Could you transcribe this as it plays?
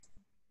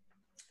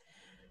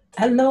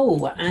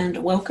Hello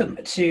and welcome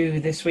to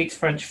this week's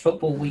French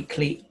Football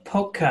Weekly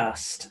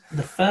podcast.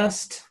 The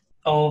first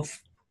of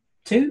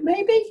two,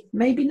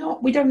 maybe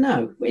not. We don't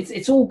know.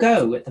 It's all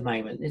go at the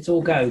moment. It's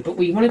all go. But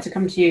we wanted to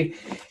come to you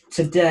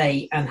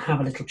today and have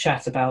a little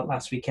chat about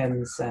last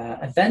weekend's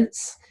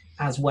events,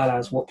 as well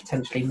as what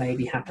potentially may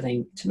be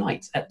happening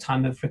tonight at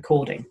time of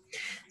recording.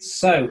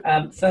 So,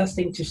 first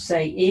thing to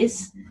say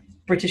is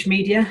British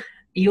media.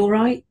 Are you all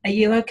right? Are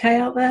you okay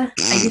out there?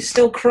 Are you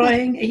still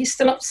crying? Are you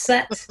still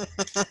upset?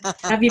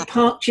 Have you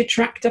parked your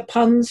tractor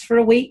puns for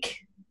a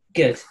week?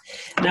 Good.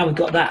 Now we've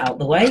got that out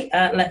the way.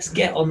 Let's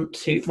get on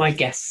to my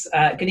guests.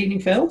 Good evening,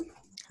 Phil.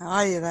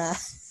 Hi there.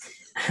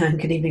 And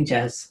good evening,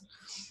 Jez.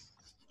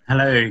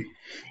 Hello.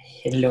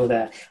 Hello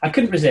there. I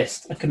couldn't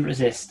resist.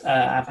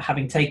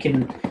 Having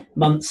taken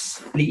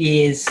months,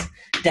 years,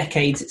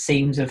 decades, it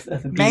seems, of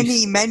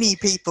abuse. Many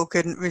people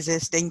couldn't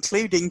resist,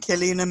 including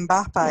Kylian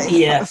Mbappe.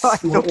 Yes. I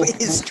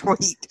thought his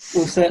tweet.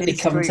 We'll certainly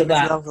His come tweet to was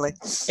that lovely.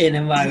 in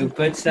a mo.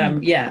 But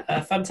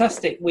a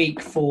fantastic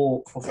week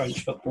for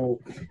French football,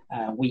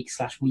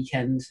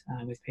 week/weekend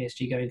with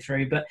PSG going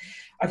through. But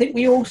I think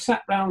we all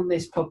sat around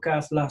this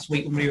podcast last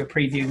week when we were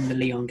previewing the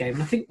Lyon game,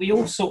 and I think we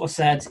all sort of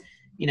said,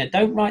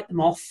 don't write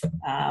them off.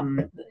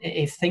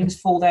 If things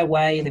fall their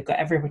way, they've got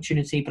every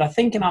opportunity. But I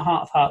think in our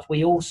heart of hearts,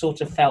 we all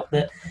sort of felt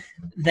that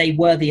they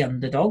were the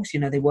underdogs.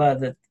 They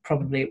were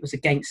probably it was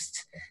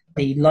against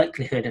the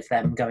likelihood of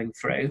them going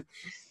through.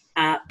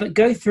 But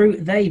go through,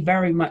 they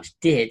very much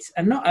did.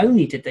 And not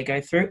only did they go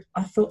through,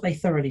 I thought they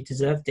thoroughly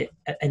deserved it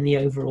in the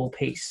overall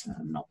piece.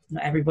 Not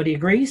everybody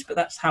agrees, but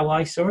that's how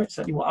I saw it,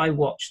 certainly what I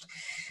watched.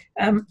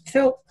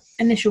 Phil,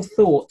 initial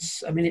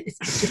thoughts? I mean, it's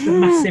just a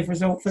massive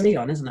result for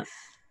Lyon, isn't it?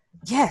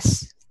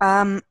 Yes.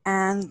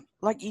 And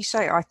like you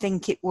say, I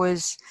think it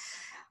was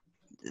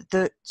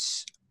that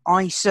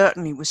I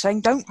certainly was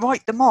saying, don't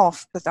write them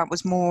off, but that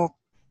was more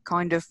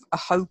kind of a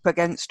hope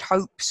against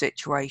hope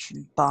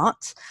situation.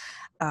 But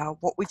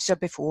what we've said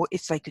before,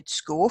 if they could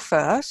score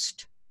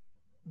first,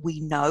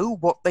 we know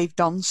what they've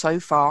done so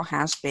far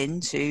has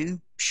been to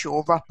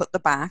shore up at the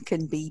back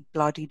and be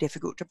bloody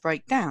difficult to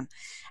break down.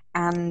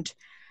 And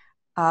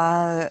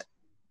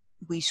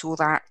we saw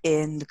that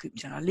in the Coupe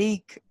de la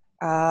Ligue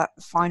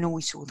final,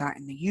 we saw that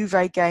in the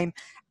Juve game,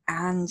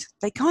 and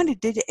they kind of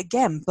did it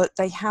again, but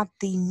they had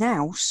the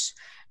nous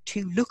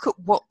to look at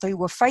what they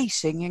were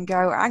facing and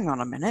go, hang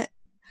on a minute,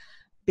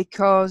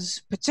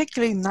 because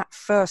particularly in that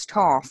first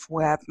half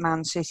where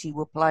Man City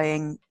were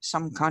playing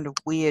some kind of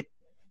weird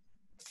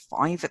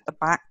five at the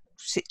back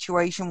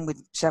situation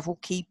with several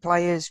key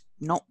players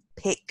not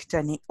picked,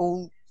 and it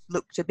all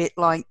looked a bit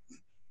like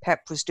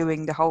Pep was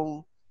doing the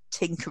whole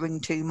tinkering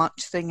too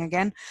much thing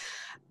again,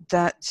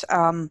 that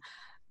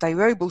they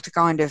were able to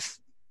kind of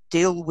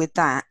deal with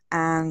that.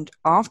 And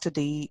after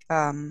the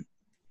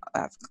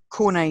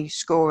Cornet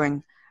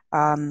scoring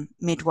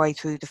midway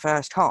through the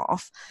first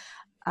half,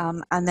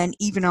 and then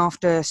even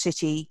after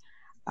City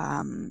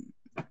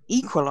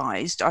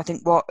equalised, I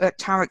think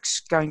Tarek's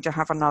going to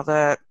have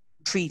another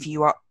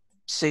preview up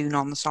soon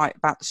on the site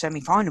about the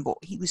semi-final, but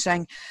he was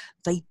saying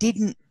they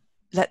didn't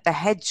let their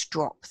heads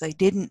drop. They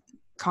didn't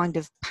kind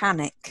of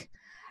panic.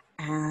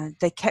 And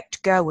they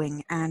kept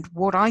going. And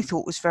what I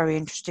thought was very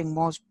interesting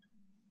was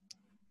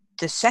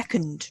the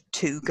second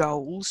two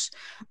goals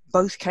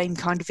both came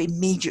kind of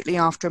immediately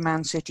after a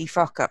Man City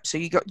fuck-up. So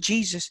you got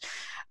Jesus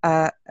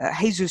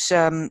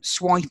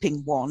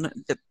swiping one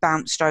that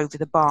bounced over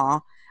the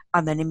bar,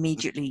 and then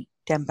immediately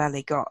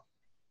Dembele got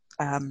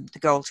the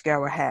goal to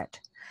go ahead.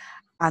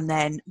 And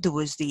then there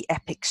was the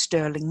epic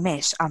Sterling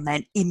miss, and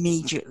then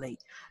immediately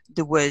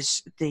there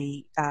was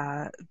the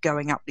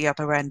going up the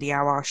other end, the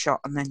Aouar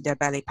shot, and then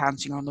Dembele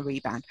pouncing on the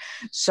rebound.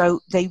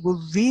 So they were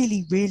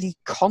really, really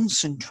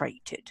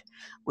concentrated,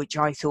 which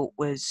I thought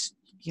was,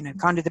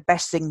 kind of the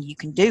best thing you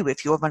can do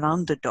if you're an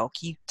underdog.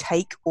 You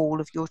take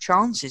all of your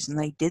chances, and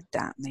they did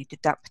that. And they did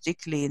that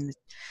particularly in the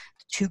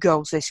two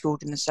goals they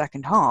scored in the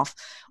second half,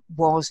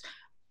 was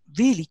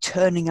really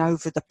turning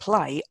over the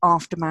play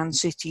after Man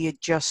City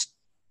had just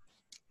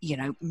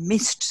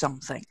missed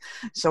something.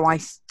 So I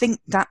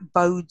think that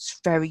bodes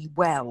very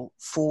well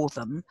for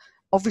them.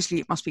 Obviously,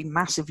 it must be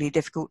massively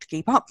difficult to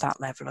keep up that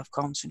level of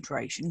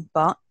concentration,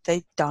 but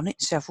they've done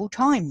it several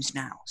times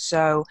now.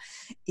 So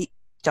it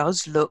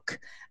does look,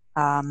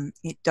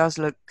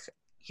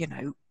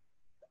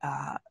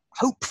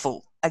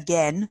 hopeful.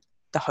 Again,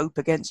 the hope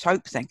against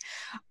hope thing.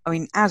 I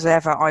mean, as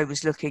ever, I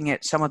was looking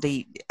at some of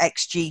the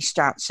XG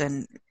stats,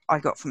 and I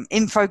got from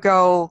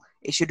Infogol,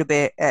 it should have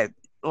been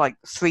like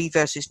 3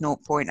 versus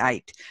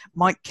 0.8.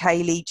 Mike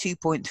Cayley,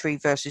 2.3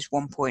 versus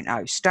 1.0.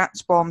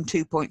 StatsBomb,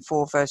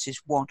 2.4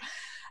 versus 1.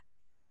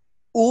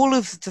 All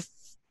of the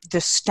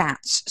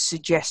stats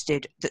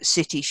suggested that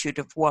City should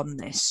have won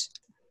this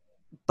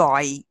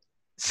by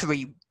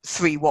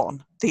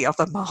 3-1, the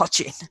other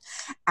margin.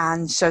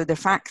 And so the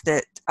fact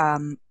that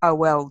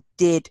OL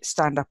did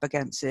stand up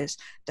against this,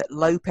 that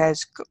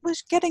Lopez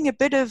was getting a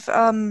bit of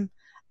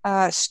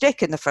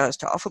stick in the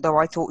first half, although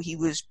I thought he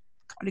was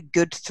kind of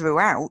good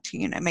throughout,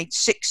 made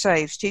 6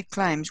 saves, 2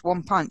 claims,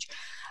 1 punch.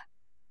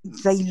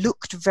 they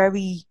looked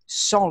very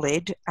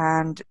solid,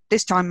 and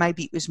this time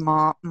maybe it was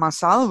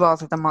Marcel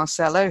rather than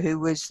Marcelo who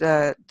was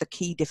the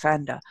key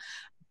defender.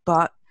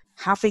 But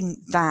having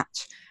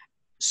that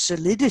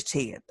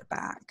solidity at the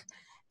back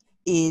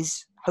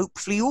is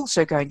hopefully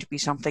also going to be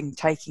something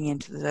taking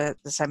into the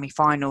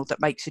semi-final that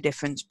makes a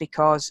difference,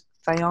 because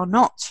they are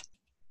not,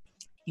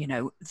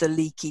 the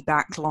leaky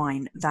back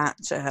line that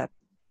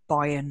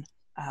Bayern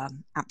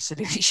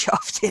absolutely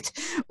shafted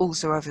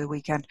also over the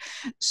weekend.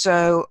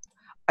 So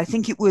I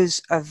think it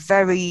was a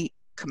very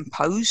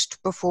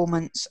composed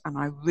performance, and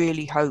I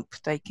really hope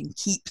they can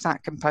keep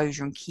that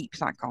composure and keep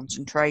that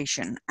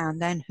concentration,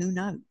 and then who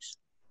knows?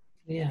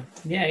 Yeah,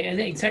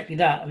 exactly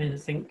that. I mean, I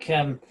think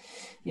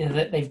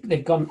that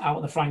they've gone out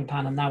of the frying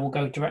pan and now we'll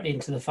go directly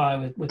into the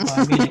fire with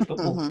Bayern Munich, but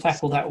we'll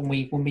tackle that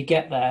when we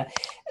get there.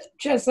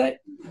 Just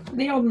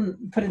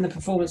Lyon put in the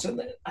performance.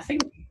 I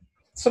think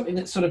something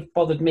that sort of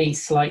bothered me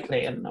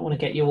slightly, and I want to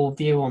get your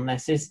view on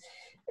this, is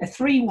a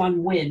 3-1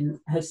 win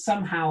has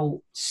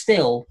somehow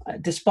still,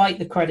 despite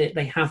the credit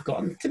they have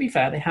gotten, to be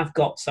fair, they have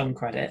got some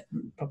credit,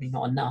 probably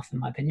not enough in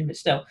my opinion, but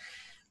still.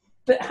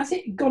 But has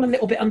it gone a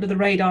little bit under the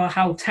radar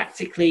how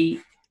tactically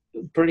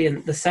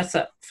brilliant the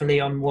setup for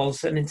Lyon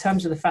was? And in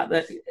terms of the fact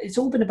that it's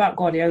all been about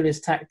Guardiola's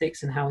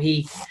tactics and how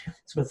he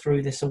sort of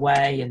threw this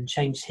away and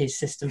changed his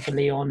system for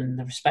Lyon and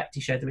the respect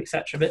he showed them,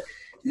 etc. But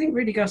do you think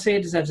Rudy Garcia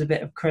deserves a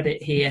bit of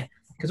credit here?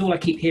 Because all I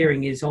keep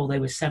hearing is, they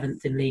were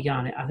 7th in Ligue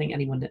 1. I think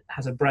anyone that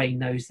has a brain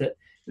knows that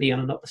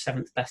Lyon are not the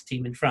 7th best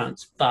team in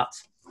France. But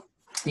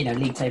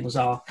league tables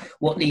are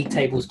what league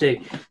tables do.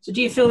 So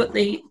do you feel that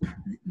the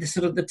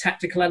sort of the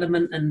tactical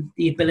element and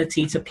the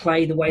ability to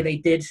play the way they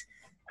did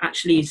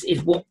actually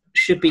is what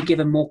should be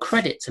given more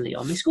credit to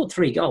Lyon? They scored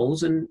 3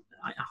 goals, and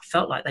I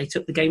felt like they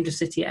took the game to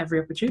City at every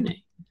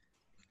opportunity.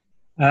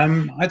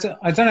 I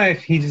don't know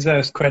if he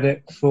deserves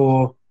credit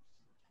for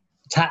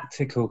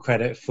tactical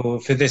credit for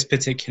this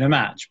particular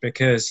match,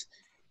 because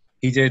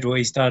he did what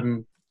he's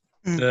done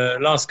the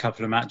last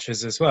couple of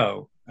matches as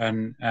well.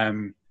 And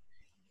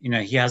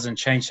he hasn't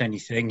changed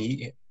anything.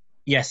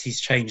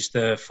 He's changed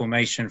the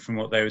formation from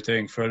what they were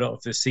doing for a lot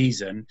of the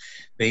season,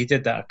 but he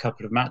did that a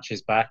couple of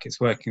matches back. It's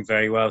working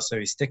very well, so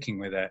he's sticking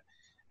with it.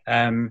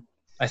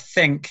 I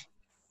think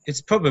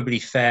it's probably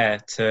fair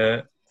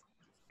to,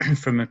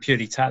 from a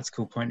purely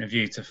tactical point of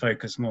view, to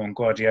focus more on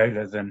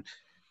Guardiola than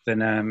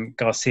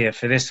Garcia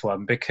for this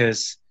one,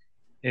 because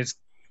it's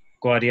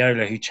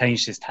Guardiola who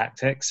changed his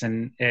tactics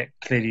and it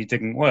clearly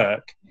didn't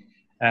work.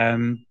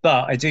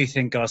 But I do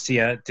think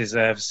Garcia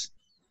deserves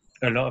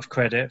a lot of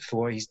credit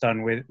for what he's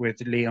done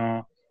with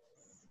Lyon,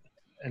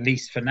 at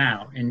least for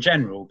now, in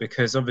general,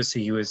 because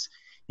obviously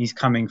he's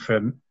coming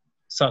from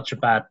such a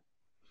bad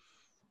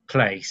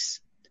place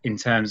in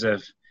terms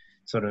of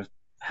sort of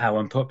how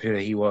unpopular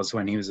he was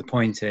when he was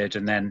appointed,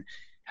 and then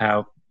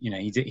how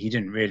he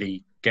didn't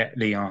really get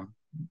Lyon,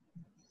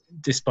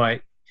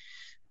 despite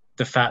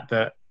the fact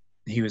that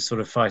he was sort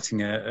of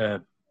fighting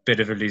a bit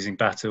of a losing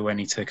battle when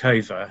he took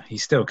over. He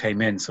still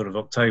came in sort of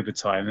October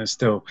time.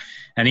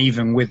 And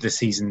even with the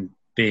season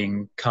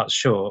being cut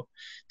short,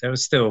 there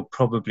was still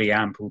probably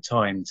ample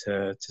time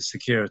to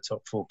secure a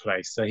top 4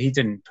 place. So he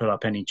didn't pull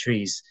up any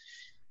trees,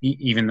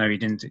 even though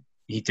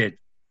he did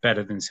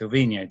better than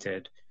Silvinho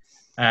did.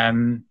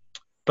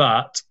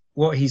 But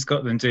what he's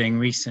got them doing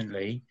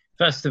recently,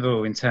 first of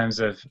all, in terms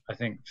of, I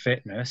think,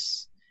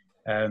 fitness,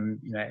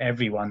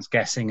 everyone's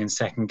guessing and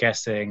second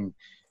guessing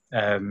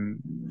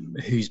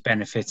who's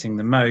benefiting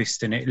the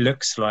most, and it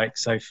looks like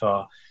so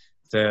far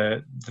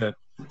the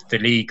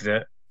league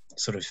that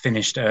sort of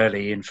finished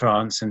early in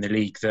France and the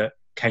league that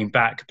came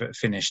back but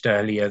finished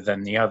earlier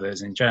than the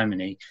others in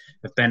Germany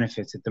have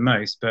benefited the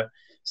most. But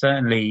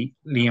certainly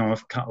Lyon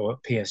have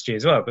PSG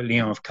as well, but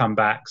Lyon have come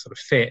back sort of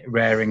fit,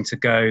 raring to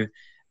go,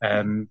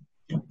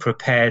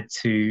 prepared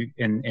to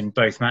in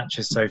both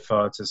matches so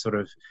far to sort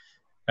of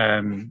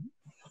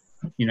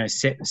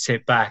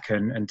sit back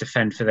and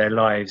defend for their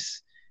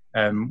lives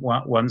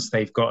once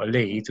they've got a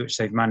lead, which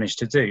they've managed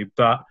to do.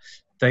 But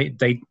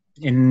they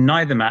in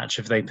neither match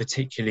have they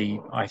particularly,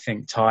 I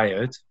think,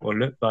 tired or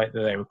looked like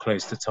that they were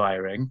close to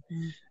tiring.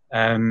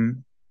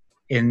 In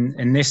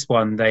this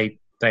one, they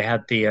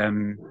had the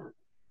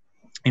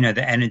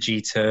the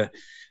energy to,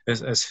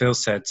 as Phil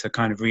said, to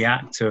kind of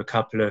react to a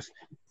couple of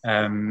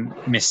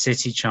missed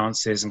City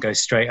chances and go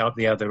straight up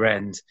the other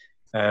end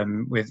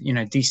with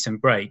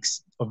decent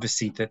breaks.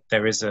 Obviously, that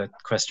there is a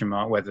question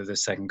mark whether the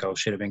second goal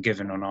should have been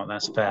given or not.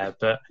 That's fair,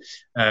 but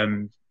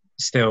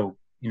still,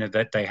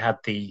 that they had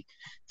the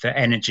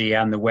energy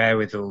and the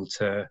wherewithal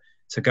to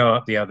go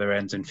up the other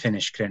end and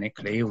finish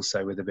clinically,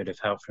 also with a bit of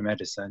help from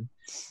Edison.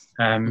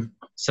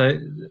 So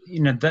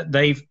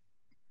that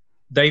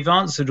they've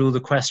answered all the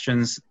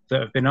questions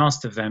that have been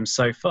asked of them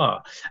so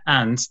far,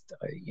 and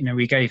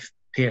we gave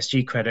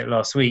PSG credit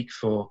last week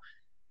for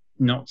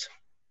not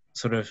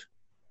sort of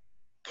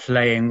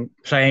playing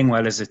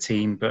well as a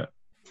team, but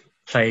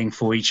playing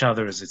for each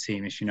other as a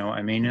team, if you know what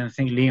I mean. And I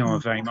think Lyon are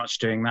very much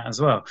doing that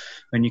as well.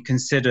 When you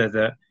consider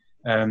that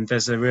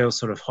there's a real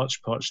sort of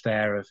hodgepodge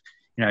there of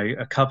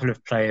a couple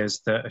of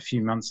players that a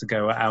few months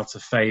ago were out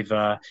of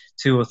favour,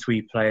 2 or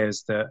 3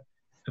 players that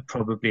are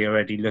probably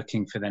already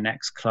looking for the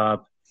next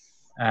club,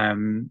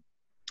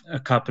 a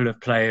couple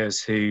of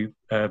players who,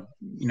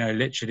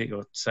 literally,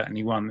 or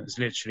certainly one that's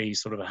literally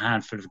sort of a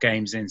handful of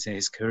games into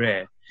his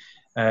career.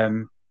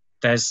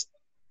 There's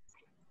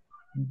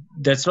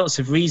lots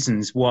of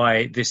reasons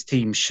why this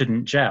team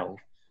shouldn't gel,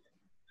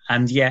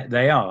 and yet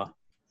they are.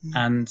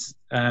 And,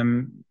 I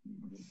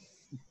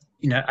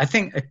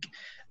think,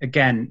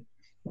 again,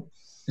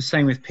 the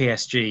same with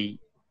PSG.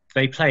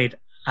 They played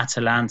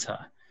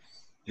Atalanta,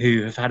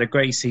 who have had a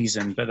great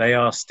season, but they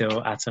are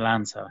still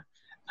Atalanta,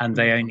 and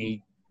they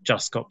only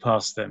just got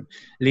past them.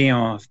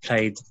 Lyon have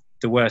played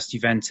the worst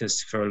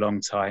Juventus for a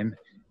long time,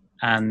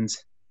 and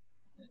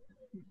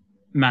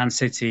Man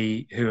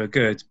City, who are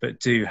good, but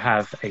do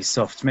have a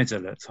soft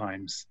middle at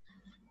times.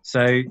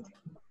 So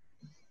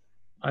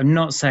I'm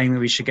not saying that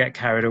we should get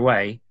carried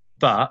away,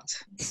 but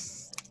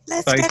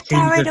both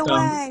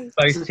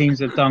teams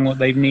have done what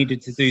they've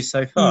needed to do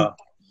so far.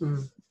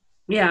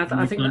 Yeah,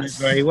 I think done it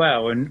very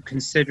well. And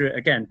consider it,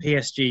 again,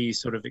 PSG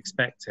sort of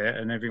expect it,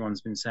 and everyone's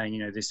been saying,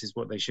 this is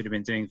what they should have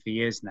been doing for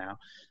years now.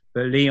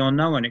 But Lyon,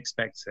 no one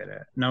expected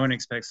it. No one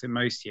expects it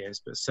most years,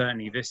 but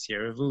certainly this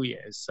year of all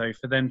years. So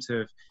for them to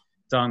have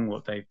done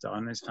what they've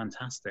done is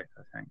fantastic,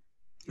 I think.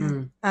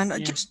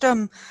 And just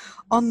on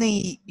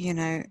the,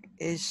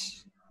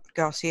 is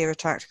Garcia a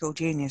tactical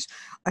genius?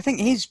 I think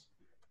his,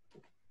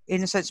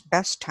 in a sense,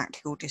 best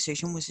tactical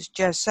decision was, as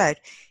Jez said,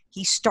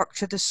 he stuck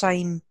to the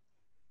same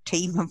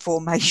team and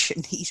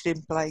formation he's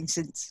been playing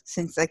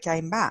since they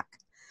came back.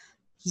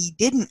 He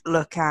didn't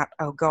look at,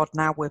 oh God,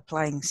 now we're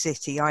playing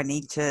City, I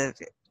need to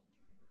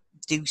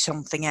do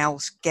something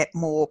else, get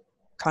more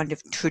kind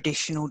of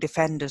traditional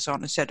defenders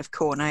on instead of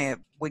Cornet at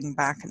wing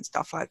back and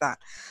stuff like that.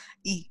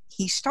 He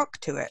stuck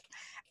to it,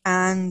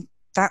 and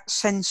that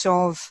sense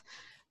of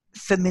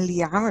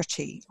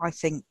familiarity, I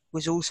think,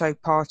 was also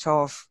part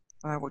of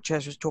what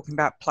Jez was talking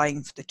about,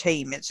 playing for the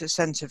team. It's a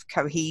sense of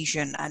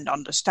cohesion and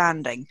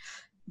understanding.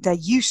 They're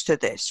used to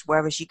this,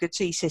 whereas you could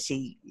see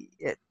City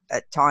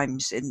at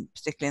times,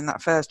 particularly in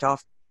that first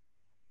half,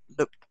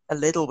 looked a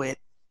little bit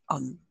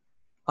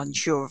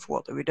unsure of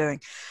what they were doing.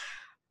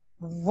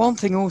 One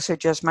thing also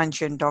just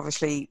mentioned,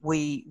 obviously,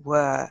 we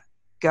were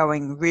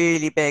going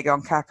really big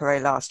on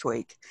Caqueret last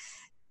week.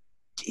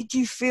 Did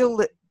you feel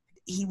that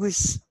he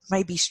was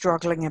maybe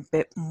struggling a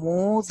bit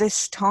more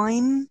this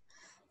time?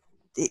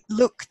 It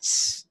looked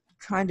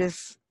kind of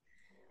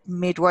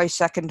midway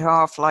second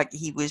half like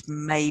he was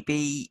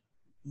maybe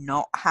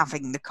not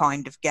having the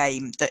kind of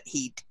game that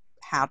he'd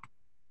had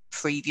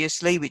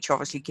previously, which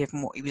obviously,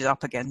 given what he was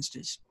up against,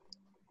 is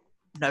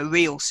no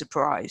real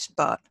surprise.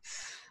 But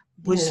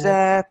was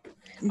there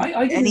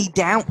any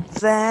doubt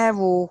there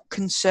or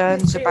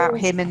concerns about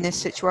him in this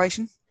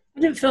situation? I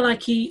didn't feel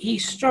like he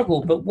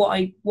struggled, but what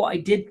I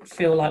did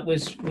feel like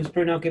was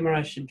Bruno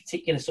Guimaraes in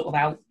particular sort of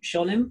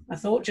outshone him, I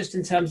thought, just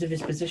in terms of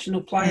his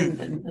positional play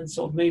and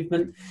sort of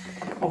movement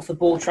off the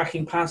ball,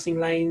 tracking passing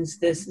lanes.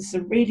 There's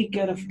some really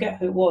good, I forget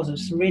who it was,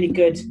 there's some really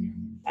good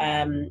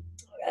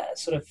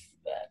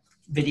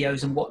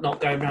videos and whatnot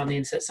going around the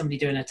internet, somebody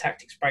doing a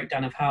tactics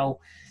breakdown of how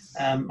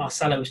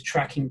Marcelo was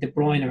tracking De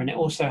Bruyne, and it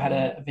also had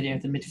a video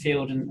of the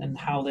midfield and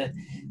how the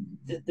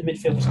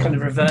midfield was kind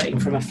of reverting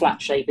from a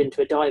flat shape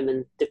into a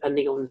diamond,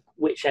 depending on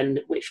which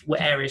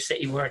area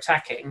City were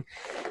attacking.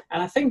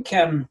 And I think,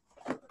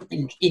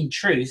 in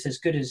truth, as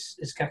good as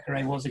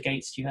Caqueret was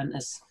against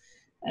Juventus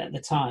at the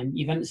time,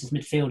 Juventus's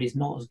midfield is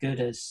not as good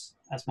as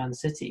Man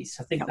City's.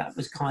 I think that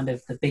was kind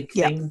of the big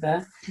thing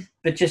there.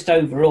 But just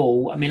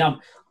overall, I mean,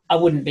 I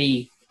wouldn't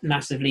be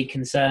massively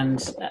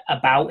concerned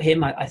about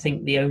him. I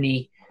think the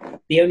only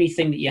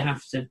thing that you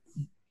have to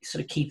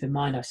sort of keep in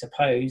mind, I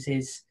suppose,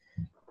 is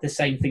the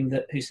same thing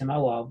that Houssem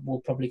Aouar will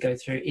probably go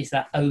through, is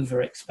that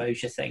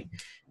overexposure thing.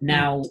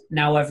 Now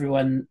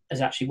everyone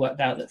has actually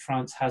worked out that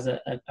France has a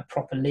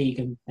proper league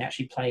and they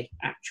actually play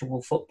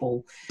actual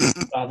football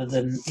rather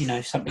than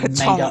something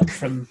made up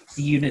from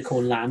the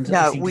unicorn land.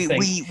 No,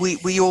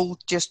 we all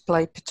just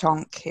play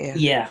pétanque here.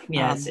 Yeah,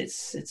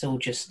 it's all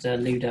just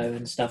Ludo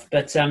and stuff.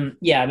 But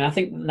I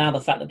think now the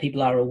fact that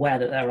people are aware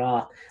that there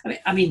are,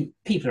 I mean,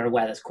 people are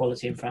aware there's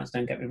quality in France.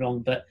 Don't get me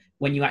wrong, but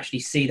when you actually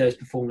see those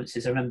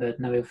performances, I remember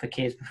Nabil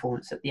Fekir's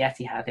performance at the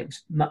Etihad, it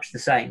was much the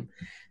same.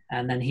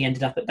 And then he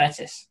ended up at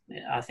Betis.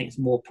 I think it's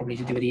more probably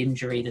to do with the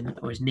injury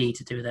or his knee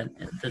to do than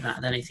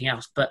anything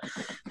else. But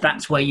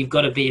that's where you've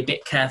got to be a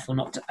bit careful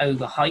not to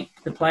overhype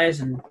the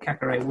players. And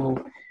Caqueret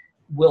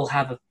will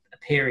have a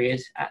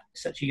period at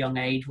such a young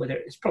age, whether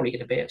it's probably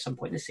going to be at some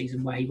point this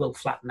season, where he will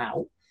flatten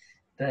out.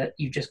 But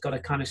you've just got to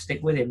kind of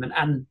stick with him.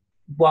 And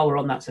while we're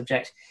on that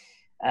subject,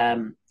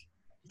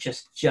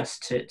 just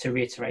to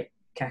reiterate,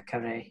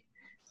 Caqueret,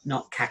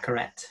 not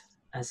Caqueret,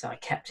 as I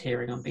kept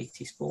hearing on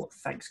BT Sport.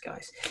 Thanks,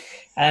 guys.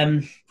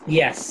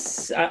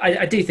 Yes,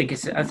 I do think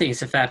it's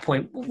a fair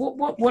point.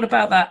 What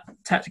about that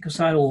tactical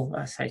side, or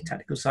I say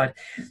tactical side,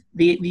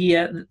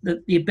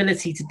 the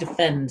ability to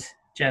defend,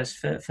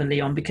 Jez, for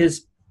Lyon?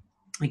 Because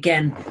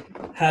again,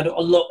 heard a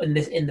lot in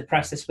the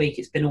press this week.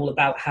 It's been all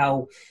about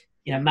how,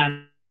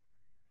 Man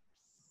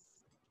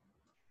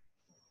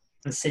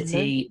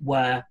City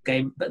were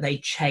going, but they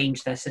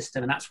changed their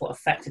system, and that's what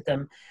affected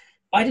them.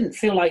 I didn't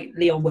feel like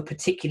Lyon were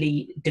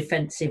particularly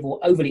defensive or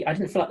overly. I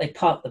didn't feel like they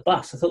parked the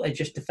bus. I thought they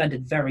just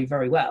defended very,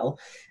 very well.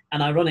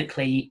 And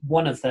ironically,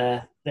 one of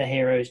the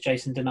heroes,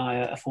 Jason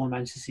Denayer, a former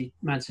Manchester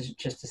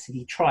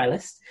City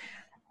trialist.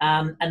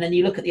 And then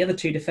you look at the other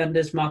two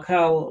defenders,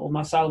 Marcel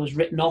was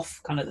written off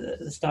kind of at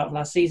the start of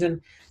last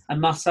season. And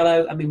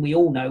Marcelo, I mean, we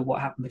all know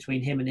what happened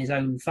between him and his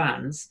own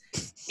fans.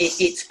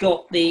 It's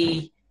got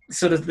the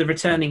sort of the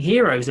returning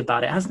heroes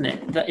about it, hasn't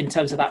it? In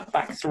terms of that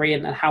back three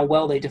and how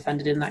well they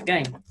defended in that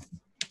game.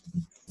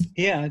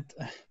 Yeah,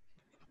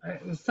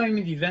 the same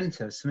with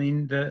Juventus. I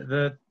mean,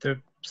 the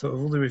sort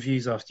of all the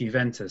reviews after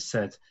Juventus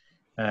said,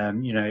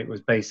 it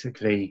was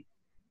basically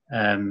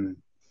Lyon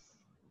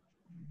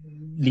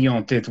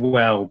did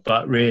well,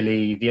 but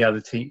really the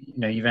other team,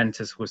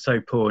 Juventus were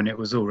so poor, and it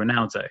was all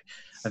Ronaldo.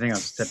 I think I've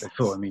said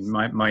before. I mean,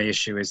 my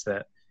issue is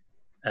that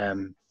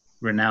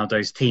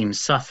Ronaldo's teams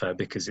suffer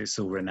because it's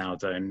all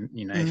Ronaldo, and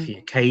if he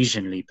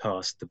occasionally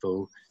passed the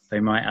ball, they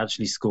might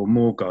actually score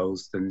more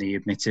goals than the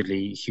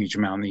admittedly huge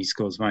amount he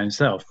scores by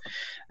himself.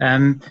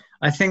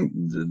 I think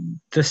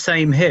the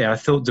same here. I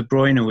thought De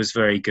Bruyne was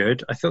very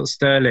good. I thought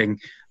Sterling,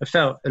 I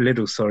felt a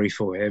little sorry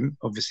for him.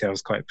 Obviously, I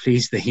was quite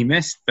pleased that he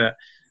missed, but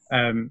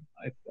I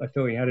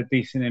thought he had a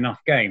decent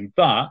enough game.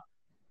 But,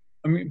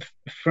 I mean,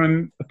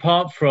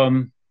 apart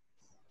from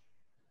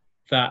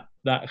that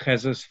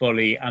Jesus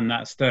volley and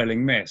that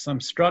Sterling miss, I'm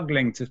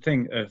struggling to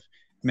think of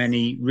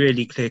many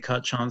really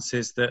clear-cut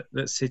chances that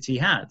City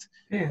had.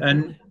 Yeah.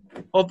 And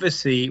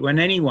obviously, when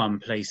anyone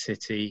plays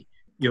City,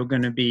 you're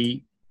going to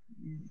be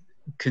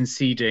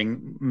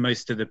conceding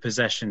most of the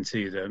possession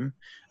to them,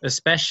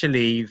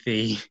 especially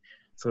the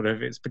sort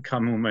of, it's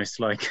become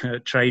almost like a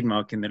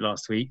trademark in the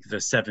last week, the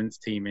 7th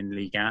team in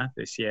Ligue 1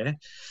 this year.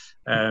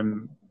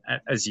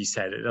 As you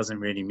said, it doesn't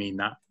really mean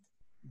that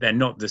they're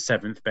not the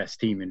 7th best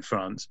team in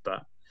France,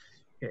 but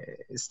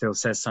it still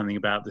says something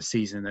about the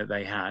season that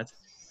they had.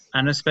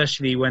 And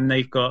especially when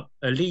they've got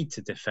a lead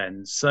to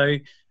defend. So,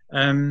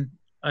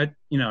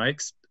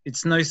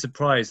 it's no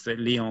surprise that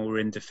Lyon were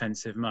in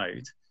defensive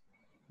mode.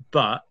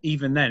 But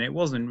even then, it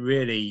wasn't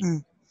really.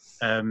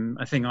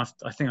 I think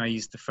I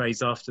used the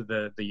phrase after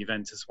the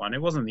Juventus one.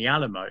 It wasn't the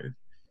Alamo.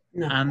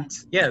 No. And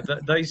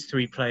those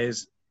three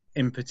players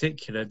in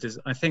particular.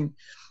 I think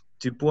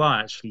Dubois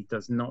actually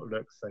does not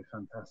look so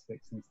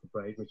fantastic since the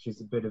break, which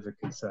is a bit of a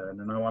concern.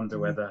 And I wonder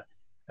whether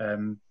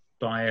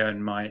Bayern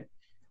might.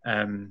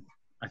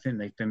 I think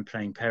they've been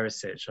playing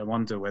Perisic. I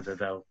wonder whether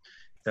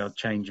they'll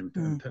change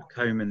and put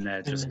Koeman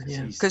there just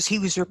because he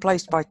was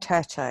replaced by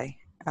Tete.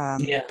 I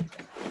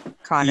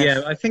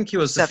think he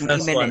was the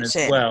first one as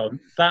well.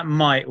 That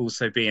might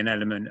also be an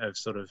element of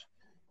sort of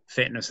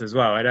fitness as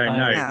well. I don't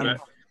know,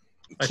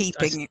 but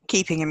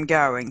keeping him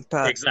going.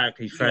 But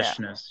exactly,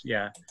 freshness.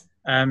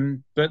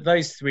 But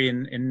those three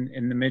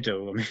in the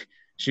middle. I mean,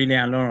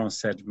 Julien Laurent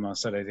said of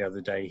Marcelo the other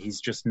day, he's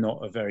just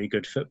not a very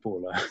good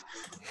footballer.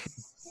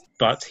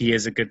 But he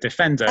is a good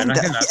defender, and I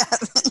think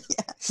that's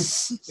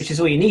which is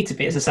all you need to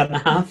be as a centre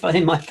half,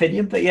 in my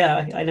opinion. But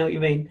yeah, I know what you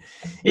mean.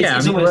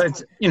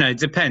 It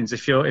depends.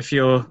 If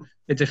you're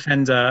a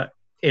defender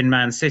in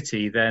Man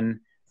City, then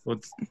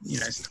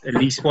at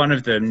least one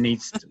of them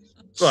needs.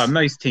 Well,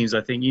 most teams, I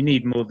think, you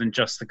need more than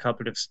just a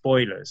couple of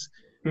spoilers.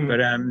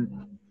 But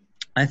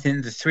I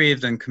think the three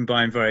of them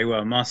combine very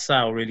well.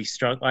 Marcel really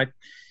struggled.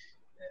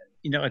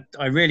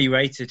 I really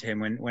rated him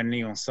when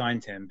Lyon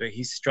signed him, but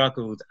he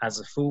struggled as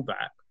a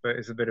fullback. But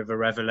it's a bit of a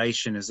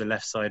revelation as a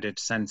left-sided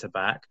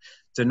centre-back.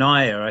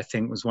 Denayer, I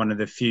think, was one of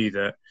the few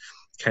that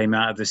came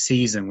out of the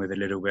season with a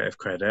little bit of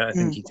credit. I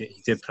think he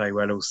did play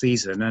well all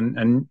season.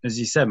 And as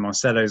you said,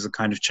 Marcelo's a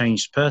kind of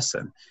changed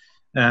person.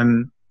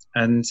 And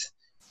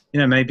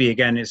maybe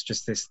again it's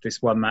just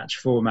this one match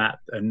format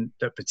and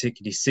that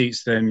particularly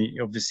suits them.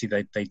 Obviously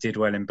they did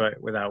well in both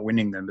without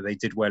winning them, but they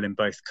did well in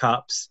both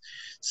cups.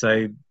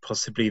 So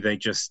possibly they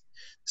just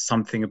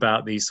something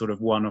about these sort of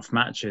one-off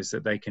matches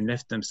that they can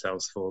lift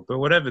themselves for. But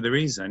whatever the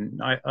reason,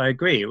 I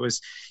agree. It was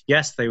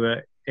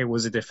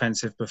a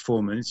defensive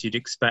performance. You'd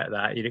expect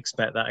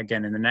that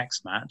again in the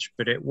next match,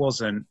 but it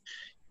wasn't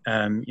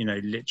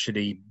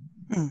literally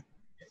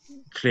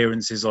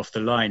clearances off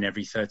the line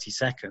every 30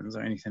 seconds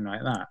or anything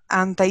like that.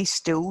 And they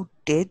still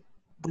did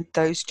with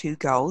those 2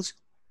 goals.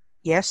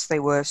 Yes, they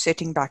were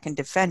sitting back and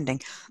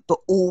defending, but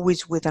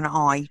always with an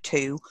eye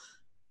to,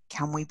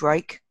 can we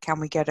break? Can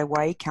we get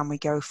away? Can we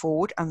go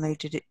forward? And they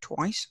did it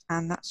twice,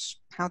 and that's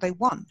how they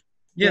won.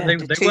 Yeah, they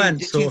weren't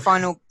the two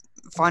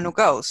final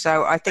goals.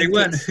 So I think they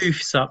weren't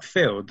hoofs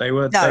upfield. They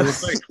were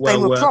both well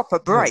they were proper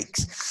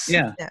breaks.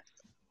 Yeah.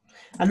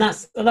 And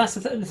that's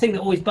the thing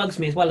that always bugs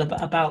me as well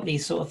about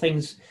these sort of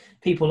things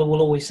people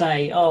will always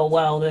say, "Oh,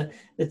 well,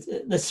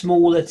 the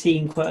smaller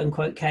team, quote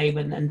unquote, came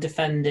and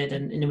defended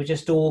and they were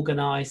just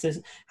organised."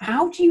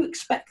 How do you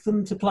expect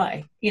them to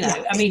play?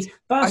 I mean,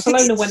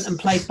 Barcelona went and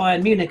played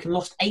Bayern Munich and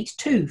lost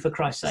 8-2 for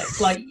Christ's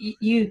sake. Like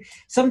you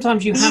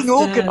sometimes you have to. Being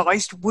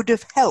organised would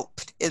have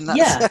helped in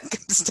that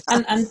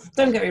circumstance. And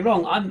don't get me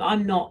wrong,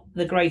 I'm not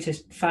the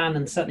greatest fan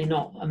and certainly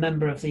not a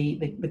member of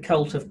the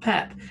cult of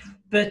Pep,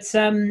 but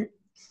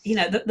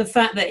the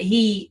fact that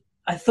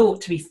I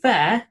thought, to be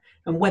fair,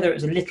 and whether it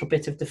was a little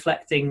bit of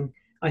deflecting,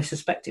 I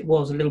suspect it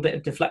was a little bit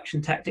of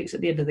deflection tactics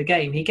at the end of the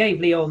game. He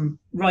gave Lyon,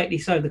 rightly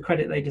so, the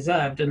credit they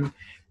deserved, and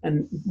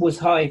was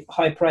high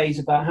praise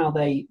about how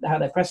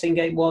their pressing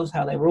game was,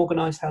 how they were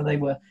organised, how they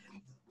were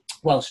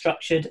well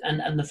structured,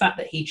 and the fact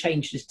that he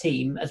changed his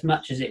team as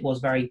much as it was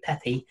very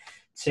peppy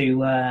to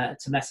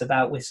mess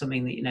about with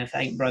something that, if it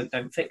ain't broke,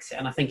 don't fix it.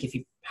 And I think if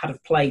you had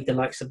have played the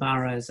likes of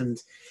Mahrez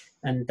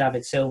and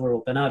David Silva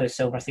or Bernardo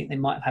Silva, I think they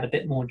might have had a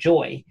bit more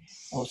joy,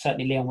 or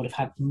certainly Lyon would have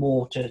had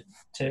more to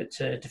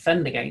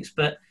defend against.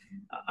 But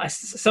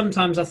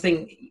sometimes I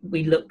think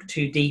we look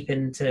too deep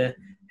into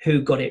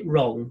who got it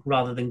wrong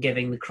rather than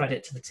giving the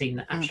credit to the team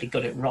that actually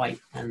got it right.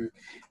 And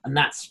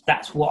that's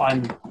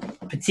what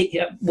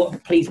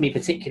what pleased me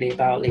particularly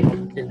about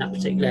Lyon in that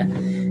particular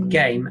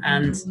game.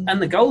 And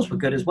the goals were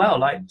good as well.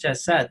 Like Jez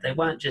said, they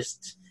weren't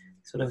just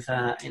sort of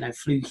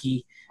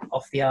fluky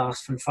off the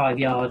arse from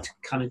 5-yard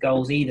kind of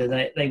goals either.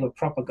 They were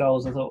proper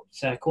goals. I thought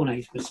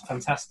Cornet was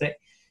fantastic.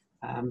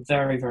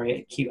 Very,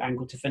 very acute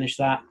angle to finish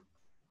that.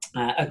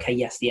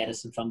 Yes, the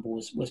Ederson fumble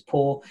was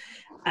poor.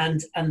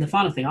 And the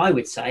final thing I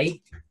would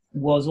say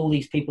was all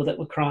these people that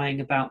were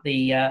crying about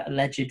the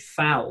alleged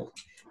foul.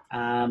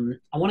 I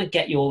want to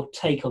get your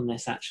take on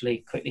this actually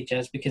quickly,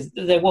 Jez, because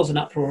there was an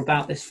uproar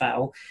about this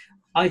foul.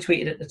 I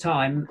tweeted at the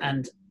time,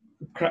 and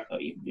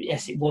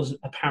yes, it was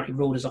apparently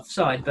ruled as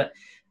offside, but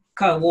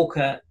Kyle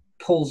Walker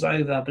pulls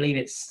over, I believe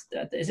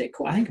I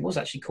think it was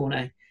actually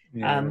Cornet.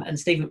 Yeah. And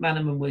Steve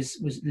McManaman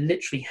was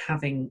literally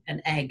having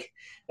an egg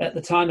at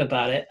the time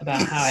about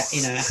how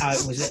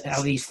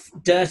how these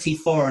dirty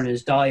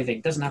foreigners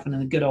diving doesn't happen in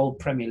the good old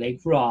Premier League,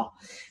 rah.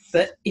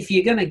 But if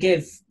you're going to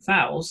give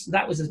fouls,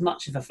 that was as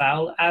much of a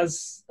foul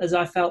as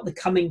I felt the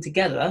coming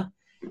together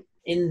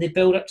in the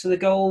build up to the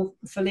goal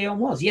for Lyon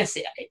was. Yes,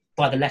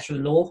 by the letter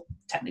of the law,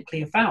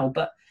 technically a foul,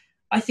 but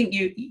I think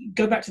you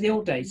go back to the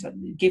old days,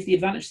 give the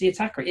advantage to the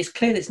attacker. It's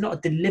clear that it's not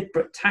a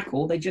deliberate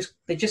tackle. They just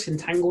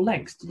entangle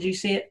legs. Did you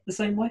see it the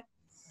same way?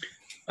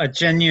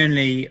 It's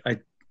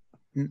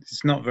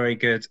not very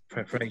good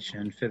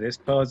preparation for this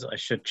pod. I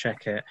should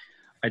check it.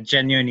 I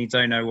genuinely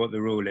don't know what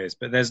the rule is,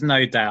 but there's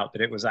no doubt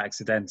that it was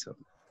accidental.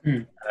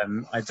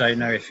 I don't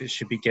know if it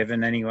should be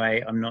given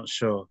anyway. I'm not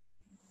sure.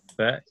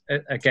 But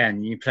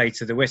again, you play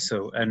to the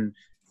whistle, and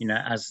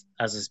as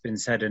has been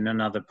said in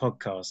another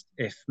podcast,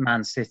 if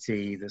Man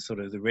City,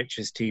 the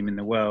richest team in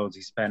the world,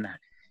 who spent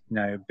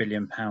 £1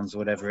 billion or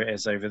whatever it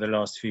is over the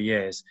last few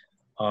years,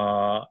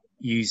 are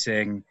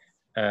using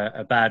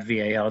a bad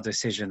VAR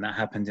decision that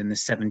happened in the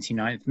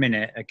 79th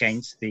minute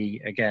against the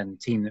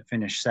team that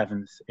finished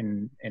 7th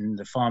in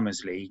the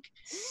Farmers League,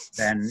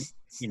 then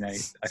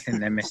I think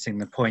they're missing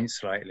the point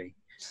slightly.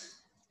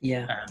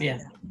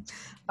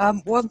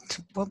 One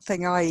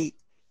thing I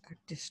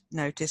just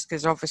noticed,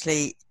 because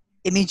obviously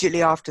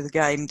immediately after the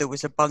game, there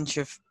was a bunch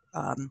of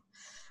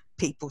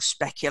people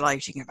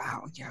speculating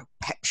about,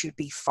 Pep should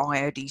be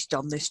fired. He's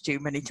done this too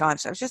many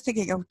times. I was just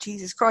thinking, oh,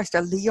 Jesus Christ,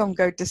 are Lyon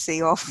going to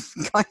see off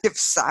kind of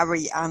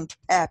Sarri and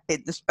Pep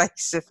in the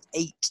space of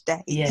 8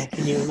 days? Yeah,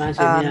 can you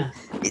imagine?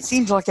 It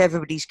seems like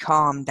everybody's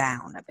calmed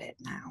down a bit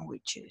now,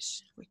 which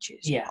is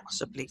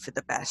possibly for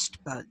the best.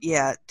 But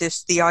yeah,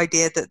 just the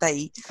idea that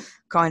they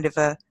kind of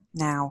are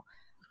now,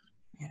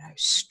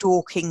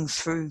 stalking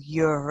through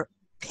Europe,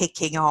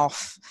 picking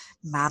off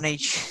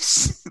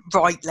managers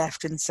right,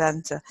 left and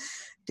centre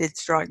did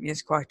strike me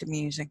as quite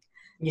amusing.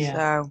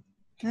 Yeah.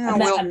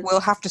 So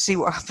we'll have to see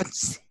what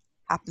happens.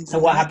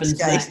 And what happens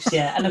next,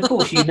 yeah. And of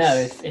course,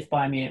 if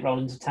Bayern Munich roll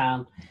into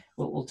town,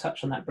 we'll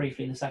touch on that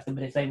briefly in a second.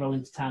 But if they roll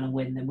into town and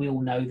win, then we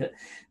all know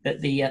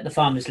that the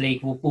Farmers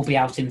League will be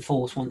out in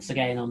force once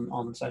again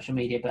on social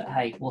media. But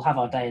hey, we'll have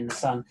our day in the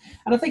sun.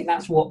 And I think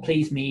that's what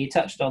pleased me. You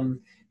touched on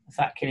the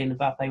fact Kylian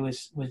Mbappe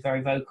was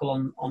very vocal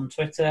on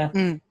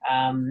Twitter.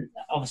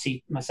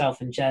 Obviously,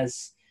 myself and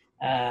Jez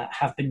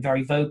have been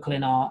very vocal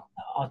in our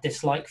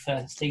dislike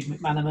for Steve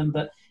McManaman,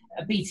 but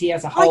BT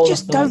as a whole, I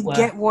just don't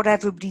get what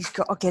everybody's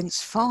got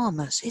against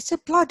farmers. It's a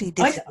bloody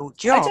difficult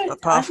job,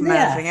 apart from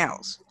anything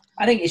else.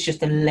 I think it's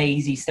just a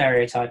lazy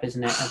stereotype,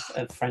 isn't it,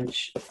 of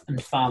French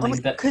and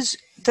farming? Because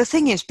the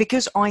thing is,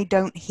 because I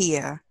don't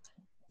hear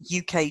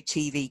UK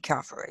TV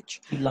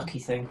coverage. Lucky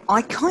thing.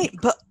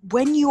 But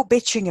when you're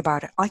bitching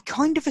about it, I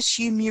kind of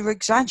assume you're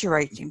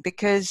exaggerating,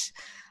 because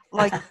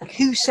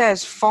who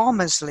says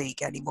Farmers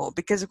League anymore?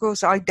 Because of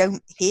course I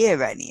don't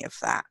hear any of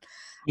that.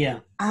 Yeah.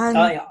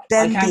 And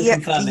then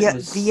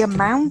the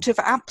amount of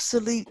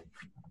absolute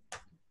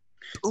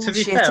Oh to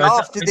be shit! fair,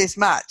 After this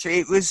match,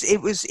 it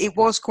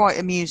was quite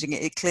amusing.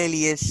 It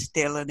clearly is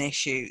still an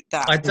issue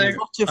that I a don't,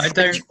 lot of I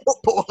French don't,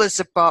 footballers,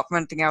 apart from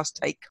anything else,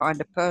 take kind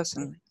of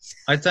personally.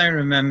 I don't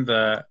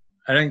remember.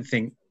 I don't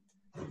think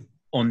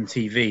on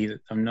TV.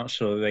 I'm not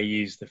sure they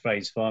use the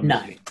phrase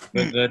farmers league,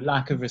 but the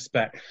lack of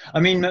respect. I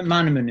mean,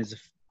 McManaman is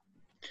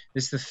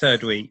this is the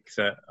third week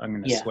that I'm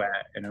going to swear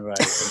in a row.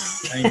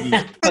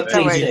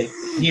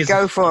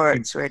 Go for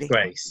it, sweetie.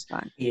 Disgrace.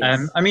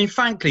 I mean,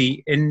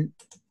 frankly, in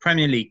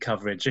Premier League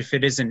coverage, if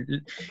it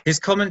isn't, his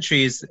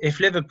commentary is, if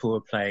Liverpool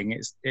are playing,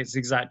 it's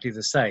exactly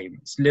the same.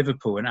 It's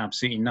Liverpool and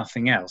absolutely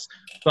nothing else.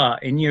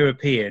 But in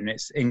European,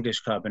 it's English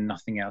club and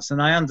nothing else.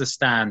 And I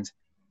understand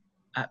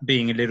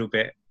being a little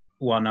bit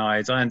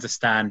one-eyed. I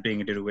understand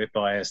being a little bit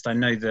biased. I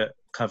know that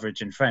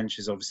coverage in French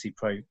is obviously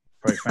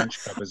pro-French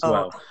club as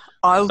well.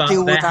 I'll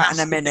deal with that in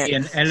a minute. There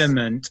has to be an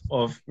element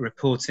of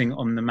reporting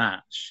on the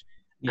match.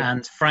 Yeah.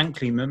 And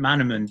frankly,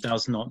 McManaman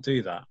does not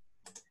do that.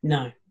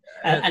 No.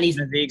 And he's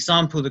the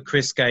example that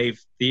Chris gave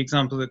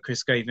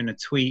in a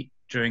tweet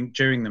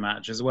during the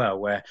match as well,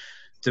 where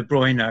De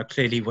Bruyne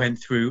clearly went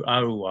through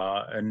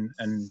Aouar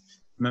and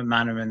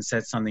McManaman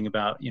said something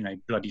about,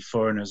 bloody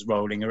foreigners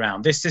rolling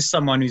around. This is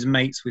someone who's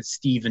mates with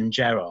Steven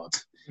Gerrard.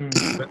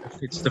 But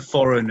it's the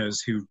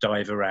foreigners who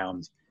dive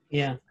around.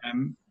 Yeah.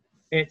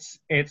 It's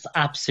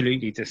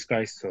absolutely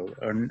disgraceful,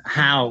 and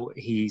how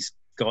he's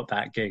got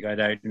that gig, I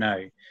don't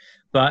know.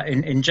 But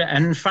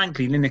and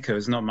frankly, Lineker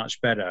is not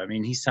much better. I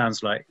mean, he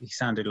sounded like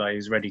he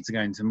was ready to go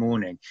into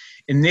mourning.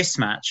 In this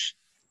match,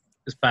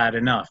 it was bad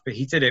enough, but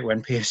he did it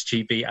when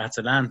PSG beat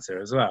Atalanta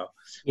as well.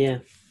 Yeah.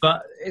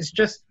 But it's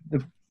just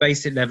the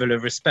basic level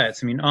of respect.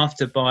 I mean,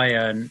 after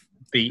Bayern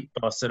beat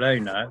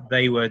Barcelona,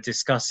 they were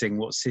discussing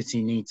what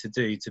City need to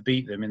do to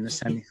beat them in the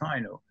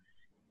semi-final.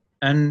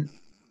 And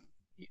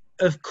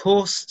of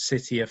course,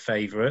 City are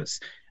favourites.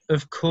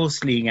 Of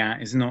course, Ligue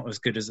 1 is not as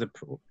good as the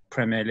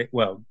Premier League.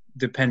 Well,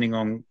 depending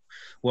on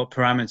what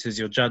parameters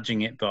you're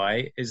judging it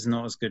by, is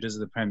not as good as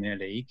the Premier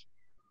League.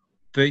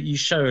 But you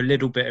show a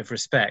little bit of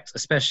respect,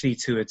 especially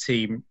to a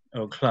team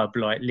or club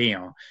like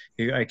Lyon,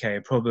 who, okay,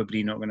 are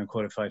probably not going to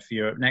qualify for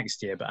Europe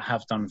next year, but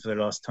have done for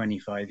the last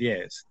 25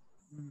 years.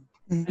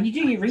 And you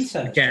do your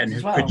research again,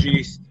 as have well.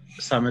 produced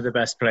some of the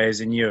best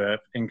players in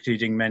Europe,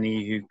 including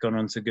many who've gone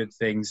on to good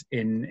things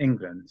in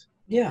England.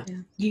 Yeah.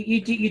 You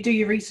do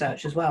your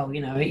research as well.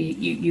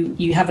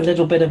 You have a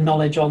little bit of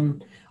knowledge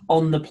on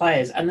the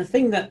players. And the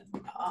thing that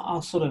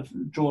I'll sort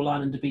of draw a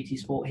line under BT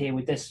Sport here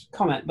with this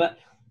comment, but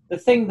the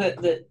thing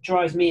that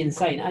drives me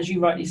insane, as you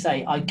rightly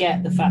say, I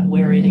get the fact that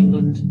we're in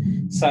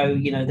England, so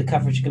the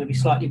coverage is going to be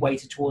slightly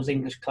weighted towards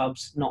English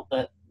clubs. Not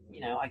that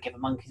I give a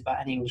monkey's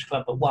about any English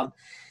club but one.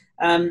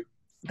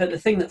 But the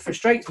thing that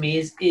frustrates me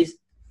is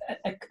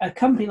a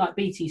company like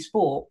BT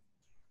Sport,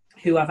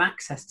 who have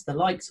access to the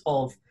likes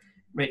of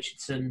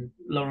Richardson,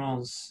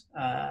 Laurence,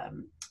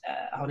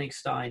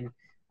 Honigstein,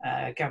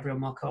 Gabriel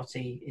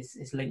Marcotti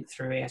is linked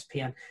through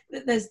ESPN.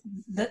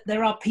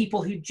 There are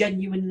people who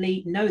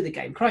genuinely know the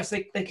game. Christ,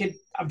 they could,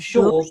 I'm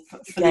sure,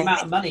 for the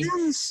amount of money.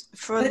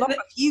 For a lot of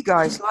you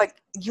guys, like,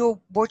 you're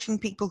watching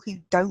people who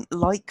don't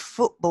like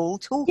football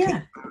talking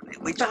about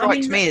it, which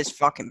strikes me as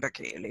fucking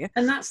peculiar.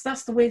 And that's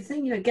the weird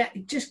thing,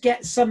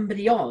 get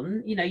somebody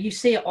on. You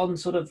see it on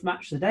sort of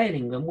Match of the Day in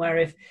England, where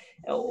if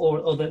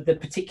or the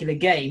particular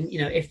game,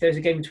 if there's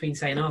a game between,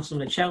 say, an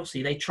Arsenal and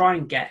Chelsea, they try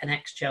and get an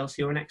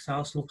ex-Chelsea or an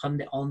ex-Arsenal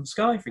pundit on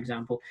Sky, for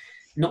example.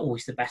 Not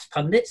always the best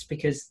pundits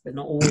because they're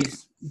not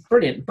always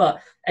brilliant,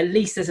 but at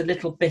least there's a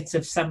little bit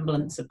of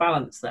semblance of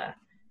balance there.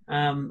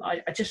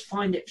 I just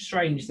find it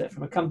strange that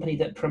from a company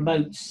that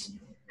promotes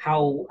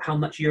how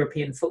much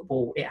European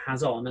football it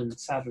has on, and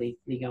sadly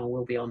Ligue 1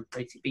 will be on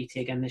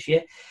BT again this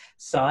year.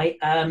 So I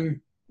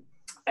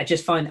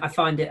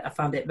found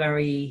it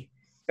very,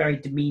 very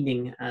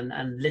demeaning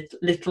and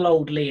little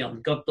old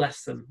Lyon, God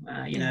bless them.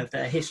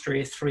 Their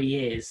history is 3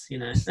 years.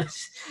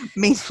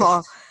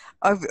 Meanwhile,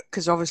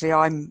 because obviously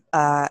I'm,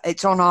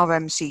 it's on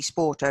RMC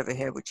Sport over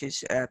here, which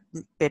is a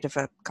bit of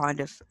a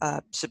kind of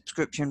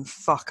subscription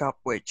fuck up,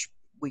 which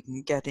we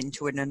can get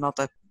into in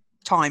another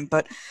time.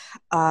 But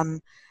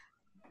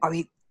I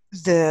mean,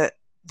 the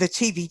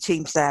TV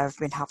teams there have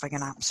been having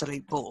an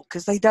absolute ball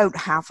because they don't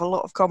have a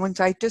lot of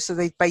commentators, so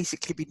they've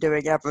basically been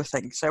doing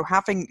everything. So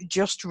having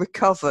just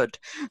recovered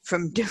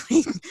from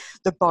doing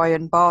the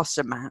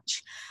Bayern-Barca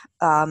match,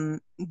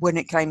 when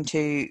it came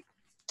to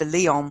the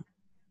Lyon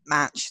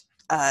match,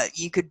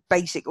 you could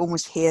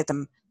almost hear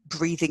them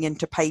breathing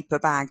into paper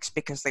bags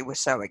because they were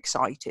so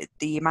excited.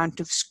 The amount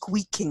of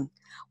squeaking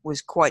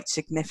was quite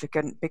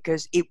significant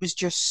because it was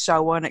just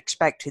so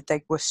unexpected.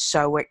 They were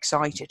so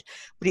excited.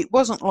 But it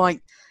wasn't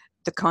like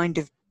the kind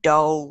of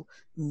dull,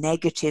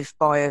 negative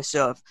bias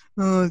of,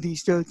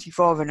 these dirty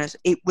foreigners.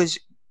 It was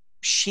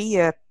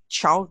sheer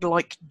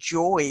childlike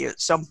joy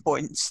at some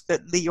points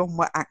that Lyon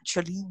were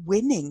actually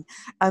winning.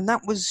 And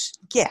that was,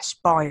 yes,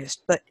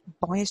 biased, but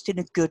biased in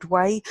a good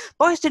way.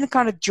 Biased in a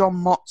kind of John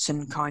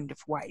Motson kind of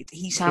way.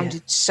 He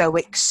sounded so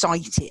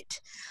excited.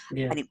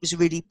 Yeah. And it was a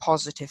really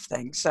positive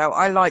thing. So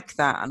I like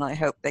that, and I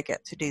hope they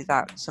get to do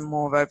that some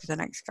more over the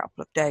next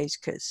couple of days,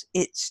 because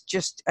it's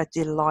just a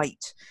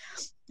delight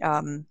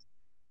to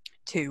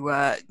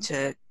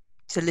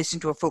listen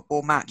to a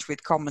football match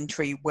with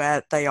commentary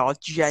where they are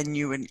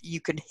genuine.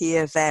 You can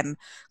hear them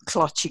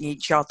clutching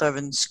each other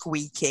and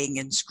squeaking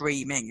and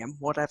screaming and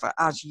whatever,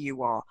 as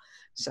you are.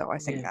 So I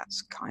think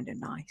that's kind of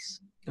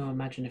nice. Oh,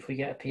 imagine if we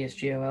get a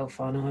PSG OL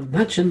final.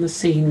 Imagine the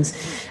scenes.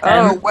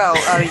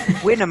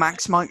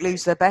 Winamax might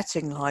lose their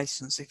betting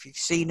license if you've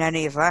seen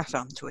any of that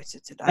on Twitter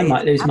today. I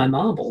might lose my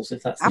marbles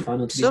if that's the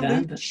final to be there.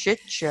 Absolute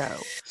shit show.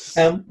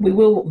 We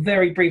will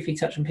very briefly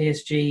touch on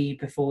PSG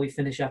before we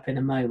finish up in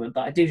a moment,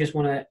 but I do just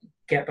want to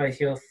get both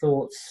your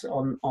thoughts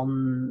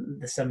on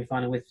the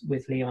semi-final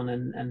with Lyon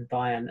and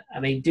Bayern. I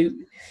mean,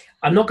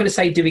 I'm not going to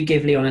say do we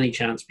give Lyon any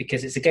chance,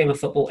 because it's a game of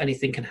football,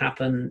 anything can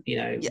happen,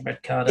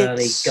 red card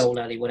early, goal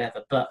early,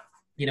 whatever. But,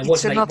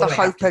 it's another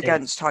hope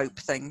against hope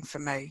thing for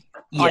me.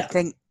 Yeah. I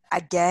think,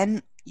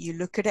 again, you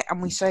look at it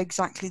and we say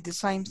exactly the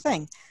same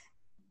thing.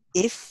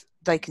 If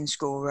they can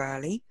score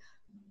early,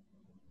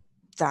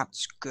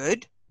 that's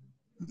good.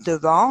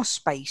 There are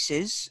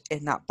spaces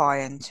in that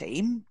Bayern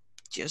team,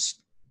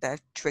 they're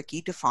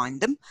tricky to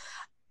find them.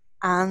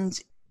 And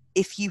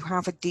if you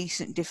have a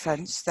decent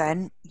defence,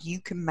 then you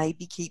can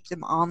maybe keep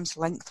them arm's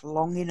length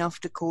long enough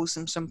to cause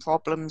them some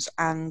problems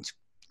and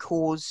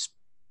cause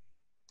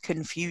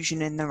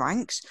confusion in the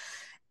ranks.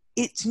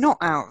 It's not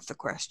out of the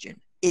question.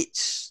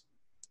 It's,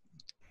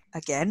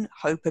 again,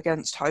 hope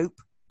against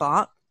hope,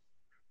 but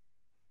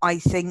I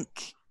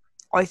think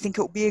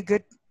it'll be a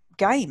good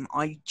game.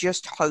 I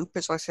just hope,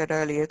 as I said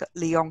earlier, that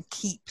Lyon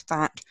keep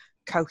that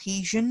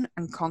cohesion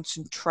and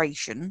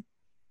concentration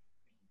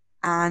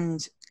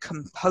and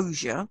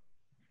composure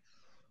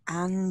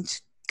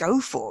and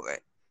go for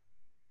it.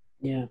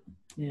 Yeah.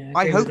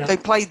 I hope they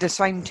play the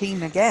same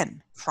team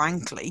again,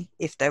 frankly,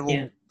 if they're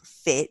all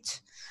fit.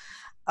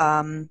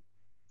 And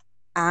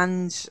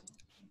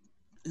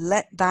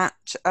let that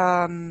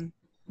kind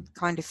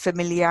of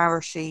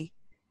familiarity,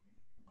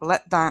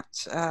 let that,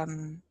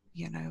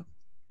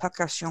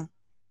 percussion,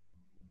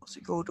 what's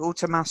it called?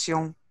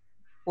 Automation.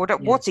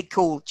 What's it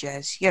called,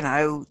 Jez?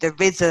 The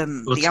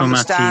rhythm, the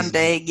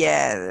understanding.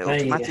 Yeah, the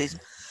automatism.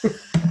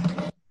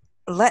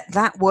 Let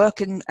that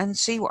work and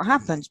see what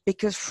happens.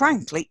 Because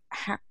frankly,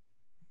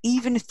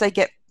 even if they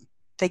get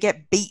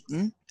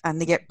beaten and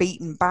they get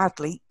beaten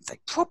badly, they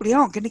probably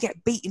aren't going to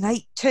get beaten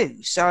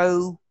 8-2.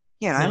 So,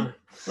 No,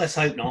 let's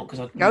hope not,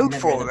 because I'd go never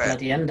for hear the it.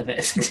 bloody end of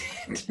it.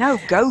 No,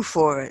 go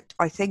for it.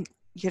 I think,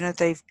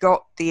 they've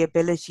got the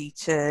ability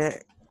to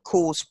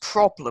cause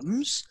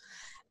problems.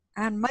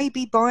 And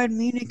maybe Bayern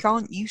Munich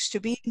aren't used to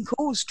being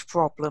caused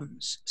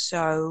problems.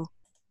 So,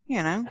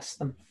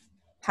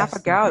 have a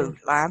go,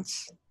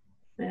 lads.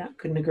 Yeah,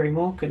 couldn't agree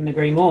more.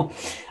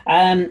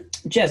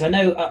 Jez, I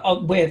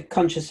know we're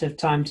conscious of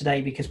time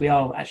today because we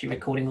are actually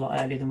recording a lot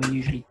earlier than we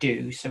usually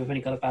do. So we've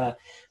only got about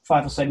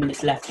 5 or so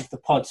minutes left of the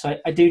pod. So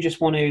I do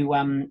just want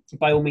to,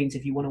 by all means,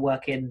 if you want to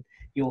work in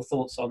your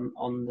thoughts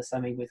on the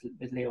semi with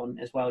Lyon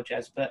as well,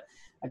 Jez. But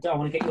I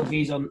want to get your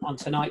views on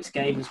tonight's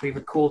game as we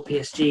record.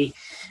 PSG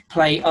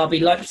play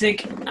RB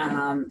Leipzig,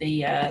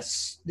 the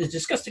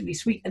disgustingly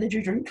sweet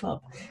energy drink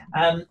club.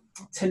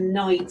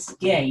 Tonight's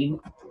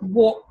game,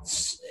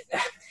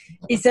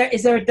 is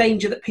there a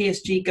danger that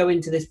PSG go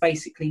into this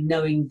basically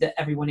knowing that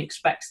everyone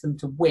expects them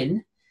to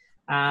win,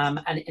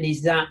 and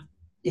is that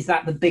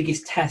the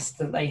biggest test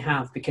that they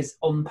have? Because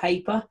on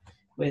paper,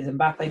 with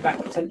Mbappe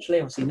back potentially,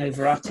 obviously no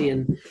Verratti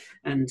and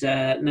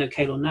no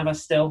Keylor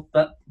Navas still,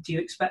 but do you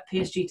expect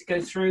PSG to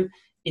go through?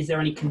 Is there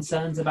any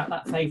concerns about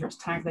that favourites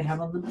tag they have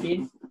on them for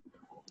you?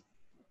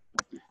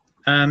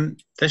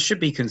 There should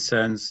be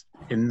concerns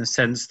in the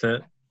sense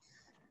that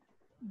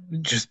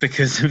just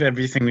because of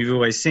everything we've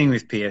always seen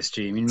with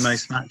PSG, I mean,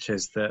 most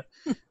matches that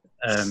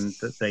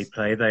they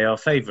play, they are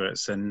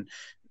favourites, and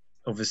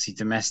obviously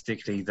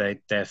domestically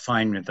they're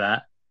fine with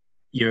that.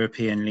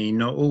 Europeanly,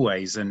 not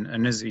always,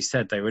 and as we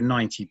said, they were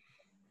 90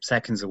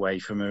 seconds away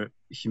from a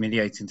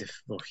humiliating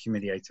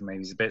maybe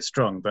is a bit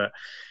strong, but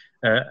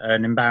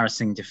an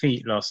embarrassing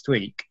defeat last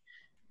week.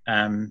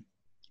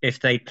 If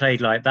they played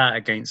like that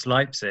against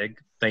Leipzig,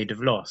 they'd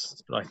have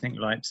lost. But I think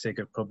Leipzig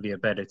are probably a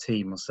better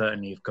team, or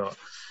certainly have got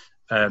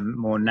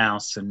more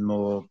nous and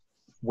more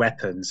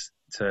weapons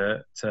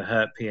to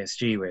hurt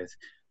PSG with.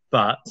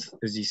 But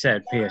as you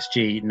said,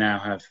 PSG now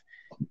have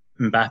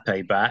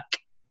Mbappe back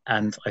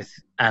and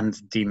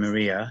Di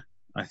Maria.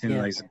 I think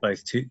those are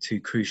both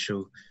two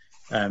crucial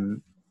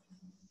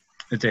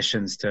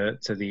additions to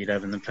the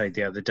 11 that played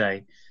the other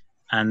day.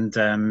 And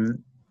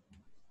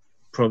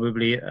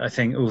probably, I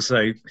think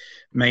also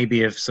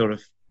maybe have sort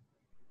of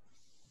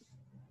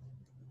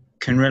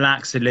can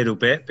relax a little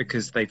bit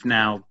because they've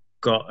now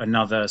got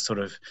another sort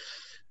of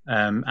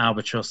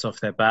Albatross off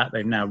their back.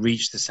 They've now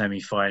reached the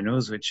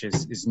semi-finals, which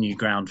is new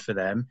ground for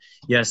them.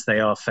 Yes, they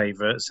are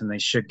favourites and they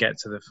should get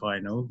to the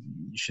final.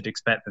 You should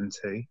expect them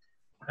to.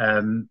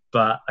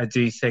 But I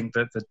do think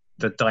that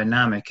the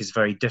dynamic is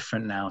very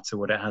different now to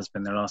what it has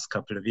been the last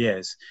couple of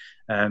years,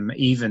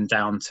 even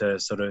down to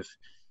sort of,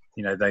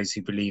 those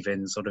who believe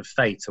in sort of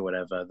fate or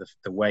whatever,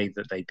 the way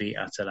that they beat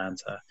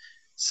Atalanta.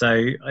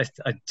 So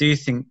I do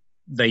think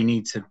they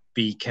need to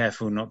be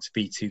careful not to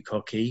be too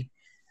cocky.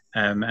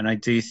 And I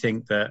do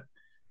think that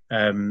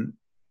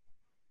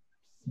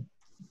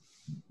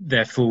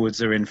their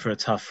forwards are in for a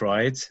tough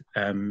ride.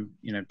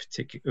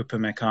 Particularly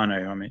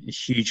Upamecano, I'm a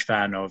huge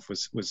fan of,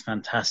 was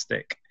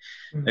fantastic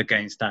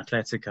against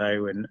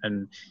Atletico,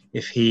 and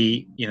if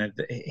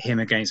him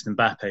against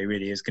Mbappe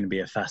really is going to be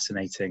a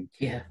fascinating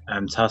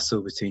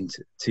tussle between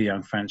two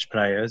young French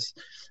players.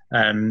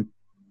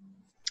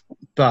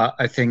 But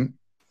I think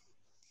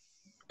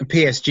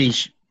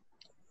PSG,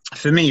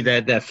 for me,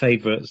 they're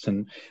favourites,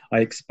 and I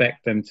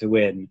expect them to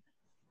win.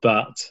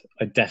 But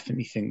I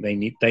definitely think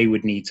they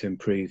would need to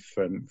improve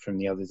from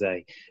the other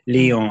day.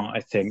 Lyon, I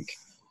think,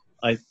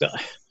 I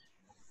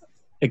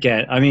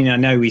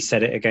know we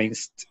said it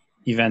against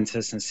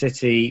Juventus and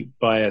City.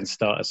 Bayern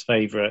start as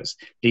favourites.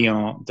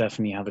 Lyon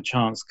definitely have a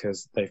chance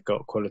because they've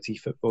got quality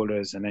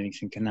footballers, and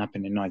anything can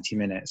happen in 90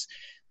 minutes.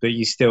 But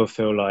you still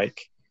feel like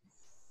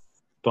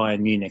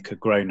Bayern Munich are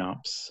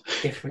grown-ups.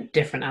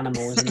 Different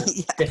animal, isn't it?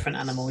 Yeah. Different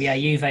animal. Yeah,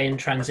 Juve in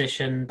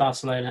transition.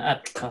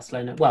 Barcelona,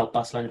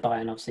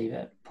 Bayern obviously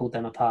pulled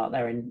them apart.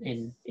 They're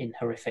in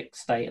horrific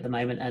state at the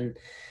moment, and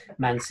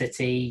Man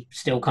City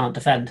still can't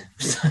defend.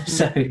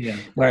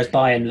 Whereas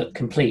Bayern look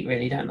complete,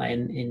 really, don't they?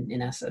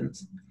 In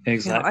essence.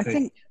 Exactly. Yeah, I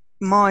think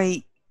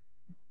my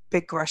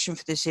big question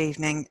for this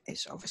evening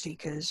is obviously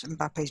because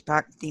Mbappe's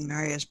back, Di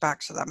Maria's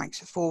back, so that makes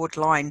the forward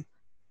line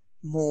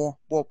more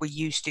what we're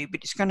used to.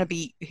 But it's going to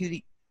be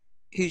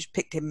who's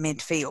picked in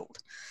midfield,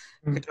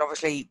 because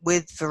obviously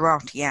with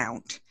Verratti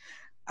out,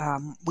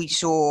 we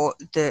saw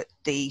that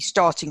the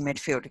starting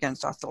midfield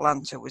against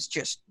Atalanta was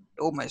just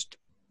almost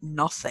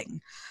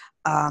nothing,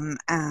 and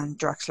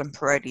Draxler and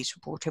Paredes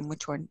were brought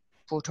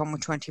on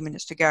with 20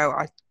 minutes to go.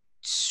 I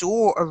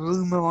saw a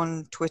rumour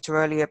on Twitter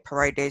earlier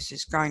Paredes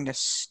is going to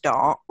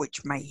start,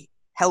 which may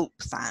help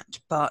that,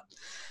 but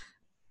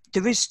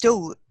there is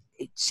still,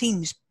 it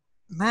seems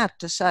mad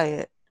to say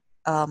it,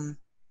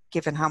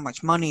 given how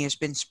much money has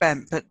been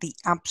spent, but the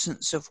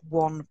absence of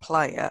one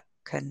player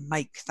can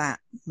make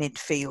that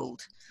midfield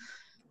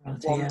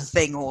one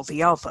thing or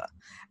the other.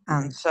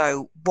 And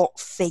so what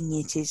thing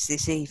it is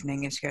this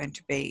evening is going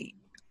to be,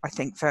 I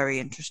think, very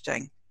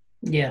interesting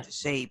to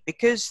see,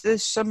 because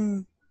there's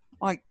some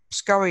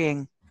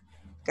scurrying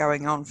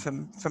going on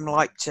from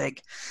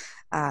Leipzig,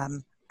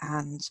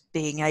 and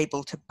being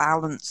able to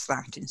balance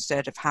that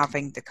instead of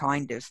having the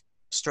kind of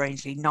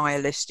strangely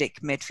nihilistic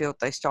midfield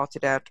they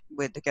started out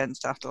with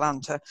against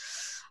Atalanta,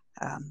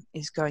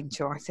 is going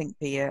to, I think,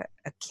 be a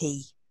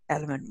key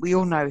element. We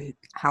all know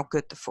how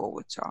good the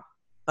forwards are,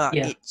 but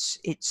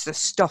it's the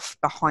stuff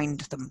behind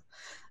them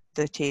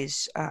that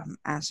is,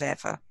 as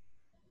ever,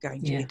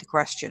 going to be the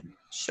question.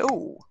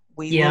 So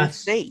we will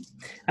see.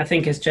 I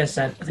think, as Jez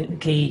said, I think the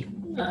key,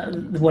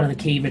 one of the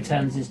key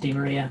returns is Di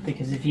Maria,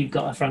 because if you've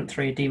got a front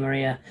three of Di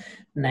Maria,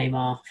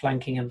 Neymar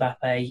flanking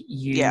Mbappe,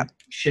 you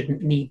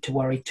shouldn't need to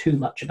worry too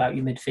much about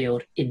your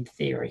midfield in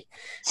theory.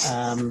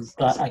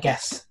 But I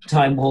guess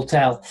time will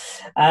tell.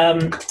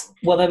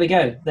 Well, there we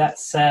go.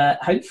 That's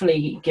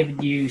hopefully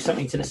given you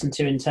something to listen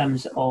to in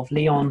terms of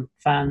Lyon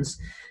fans,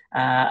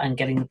 and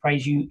getting the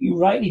praise you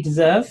rightly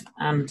deserve,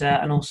 and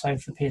also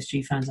for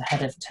PSG fans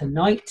ahead of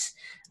tonight.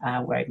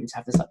 We're aiming to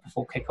have this up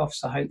before kickoff,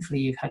 so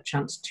hopefully you've had a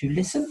chance to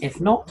listen. If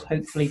not,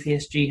 hopefully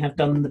PSG have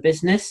done the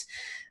business.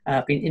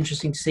 Been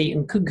interesting to see,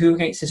 and could go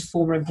against his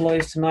former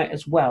employers tonight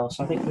as well.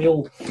 So I think we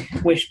all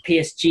wish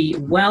PSG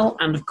well,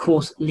 and of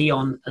course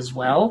Lyon as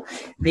well.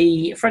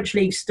 The French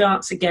League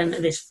starts again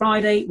this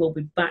Friday. We'll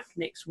be back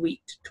next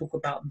week to talk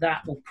about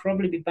that. We'll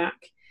probably be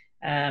back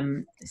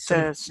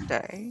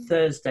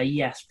Thursday,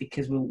 yes,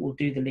 because we'll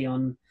do the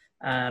Lyon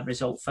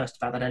result first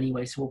about that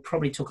anyway. So we'll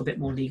probably talk a bit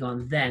more Ligue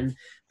 1 then.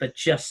 But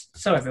just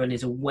so everyone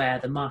is aware,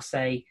 the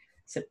Marseille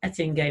St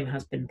Etienne game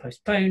has been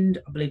postponed.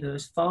 I believe there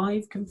was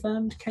 5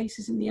 confirmed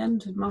cases in the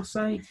end of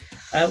Marseille.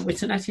 With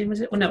St Etienne,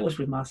 was it? Well, no, it was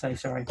with Marseille,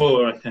 sorry.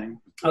 4, I think.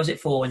 Oh, was it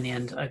 4 in the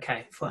end?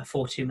 Okay,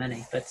 4 too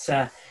many. But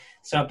so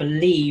I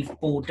believe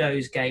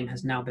Bordeaux's game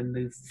has now been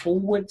moved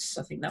forwards.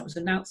 I think that was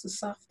announced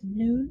this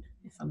afternoon,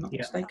 if I'm not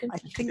mistaken. I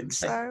think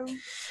so.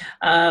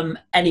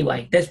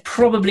 Anyway, there's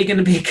probably going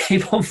to be a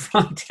game on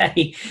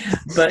Friday,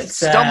 but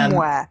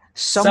somewhere,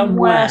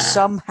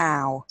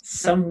 somehow,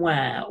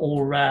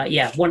 or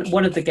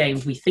one of the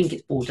games, we think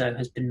it's Bordeaux,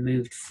 has been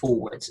moved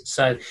forwards.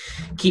 So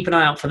keep an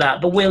eye out for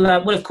that. But we'll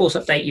of course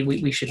update you.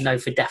 We should know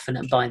for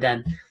definite by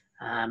then.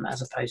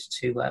 As opposed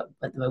to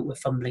when we're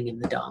fumbling in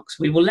the dark. So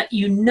we will let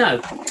you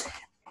know.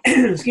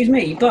 Excuse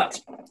me,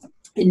 but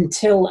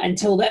until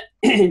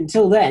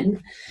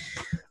then,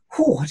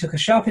 I took a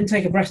sharp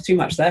intake of breath, too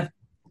much there.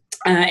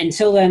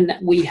 Until then,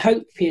 we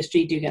hope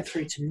PSG do get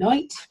through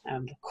tonight.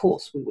 And of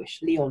course, we wish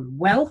Lyon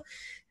well.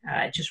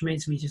 It just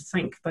remains for me to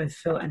thank both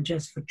Phil and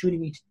Jez for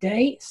joining me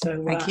today.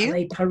 So Thank you.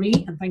 Allez Paris,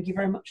 and thank you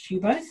very much to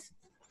you both.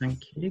 Thank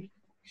you.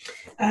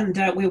 And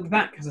we'll be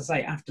back, as I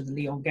say, after the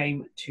Lyon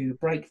game to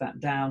break that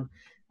down.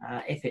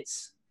 If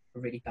it's a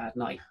really bad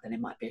night, then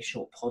it might be a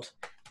short pod.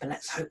 But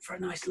let's hope for a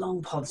nice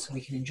long pod so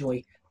we can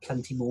enjoy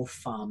plenty more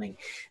farming.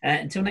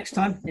 Until next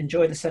time,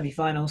 enjoy the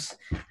semi-finals,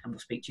 and we'll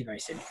speak to you very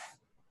soon.